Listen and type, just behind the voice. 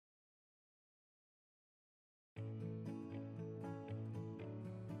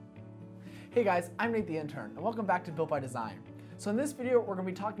Hey guys, I'm Nate the Intern, and welcome back to Built by Design. So in this video, we're going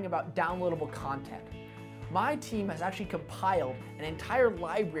to be talking about downloadable content. My team has actually compiled an entire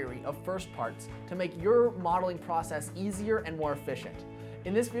library of first parts to make your modeling process easier and more efficient.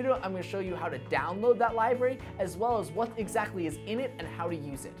 In this video, I'm going to show you how to download that library, as well as what exactly is in it and how to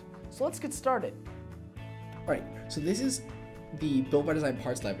use it. So let's get started. All right, so this is the Built by Design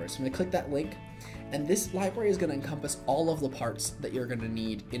parts library. So I'm going to click that link, and this library is going to encompass all of the parts that you're going to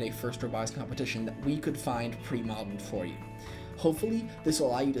need in a first robotics competition that we could find pre-modeled for you. Hopefully, this will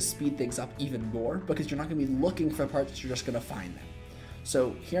allow you to speed things up even more because you're not going to be looking for parts, you're just going to find them.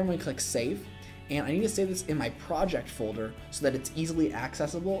 So here I'm going to click Save, and I need to save this in my project folder so that it's easily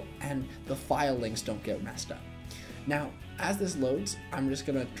accessible and the file links don't get messed up. Now, as this loads, I'm just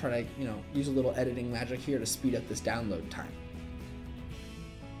going to try to use a little editing magic here to speed up this download time.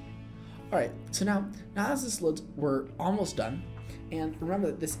 Alright, so now as this loads, we're almost done. And remember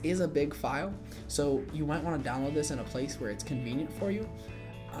that this is a big file, so you might want to download this in a place where it's convenient for you.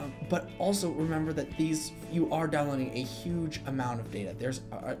 But also remember that you are downloading a huge amount of data.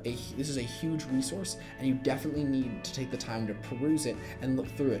 This is a huge resource, and you definitely need to take the time to peruse it and look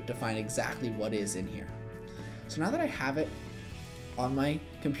through it to find exactly what is in here. So now that I have it on my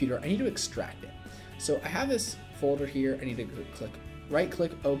computer, I need to extract it. So I have this folder here. I need to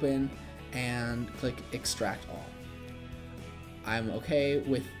right-click, open, and click Extract All. I'm okay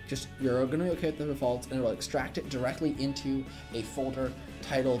with you're going to be okay with the defaults, and it will extract it directly into a folder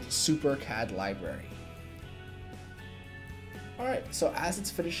titled Super CAD Library. Alright, so as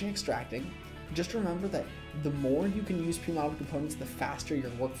it's finishing extracting, just remember that the more you can use pre-modeled components, the faster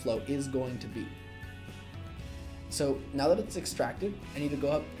your workflow is going to be. So now that it's extracted, I need to go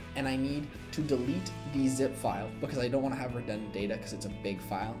up and I need to delete the zip file because I don't want to have redundant data because it's a big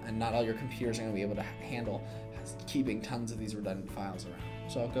file and not all your computers are going to be able to handle keeping tons of these redundant files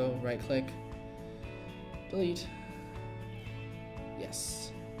around. So I'll go right click, delete,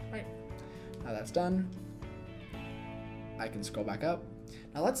 yes. Right, now that's done. I can scroll back up.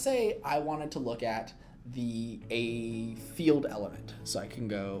 Now let's say I wanted to look at a field element. So I can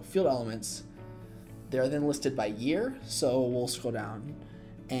go field elements. They're then listed by year, so we'll scroll down.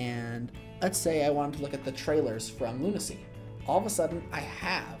 And let's say I wanted to look at the trailers from Lunacy. All of a sudden, I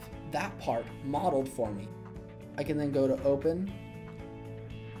have that part modeled for me. I can then go to Open,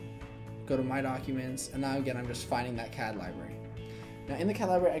 go to My Documents, and now again, I'm just finding that CAD library. Now in the CAD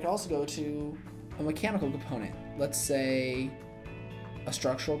library, I can also go to a mechanical component. Let's say a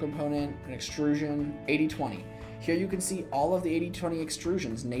structural component, an extrusion, 80-20. Here you can see all of the 80-20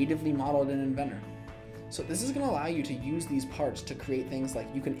 extrusions natively modeled in Inventor. So this is going to allow you to use these parts to create things like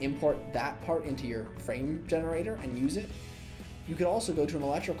you can import that part into your frame generator and use it. You could also go to an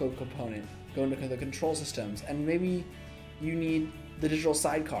electrical component, go into the control systems, and maybe you need the digital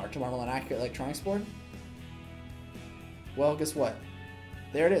sidecar to model an accurate electronics board. Well, guess what?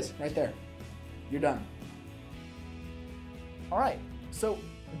 There it is, right there. You're done. Alright, so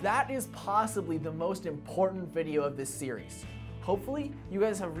that is possibly the most important video of this series. Hopefully, you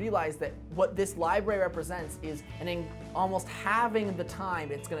guys have realized that what this library represents is almost halving the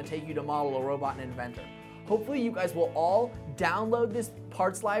time it's going to take you to model a robot in Inventor. Hopefully, you guys will all download this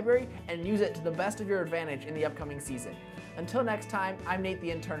parts library and use it to the best of your advantage in the upcoming season. Until next time, I'm Nate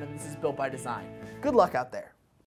the Intern, and this is Built by Design. Good luck out there.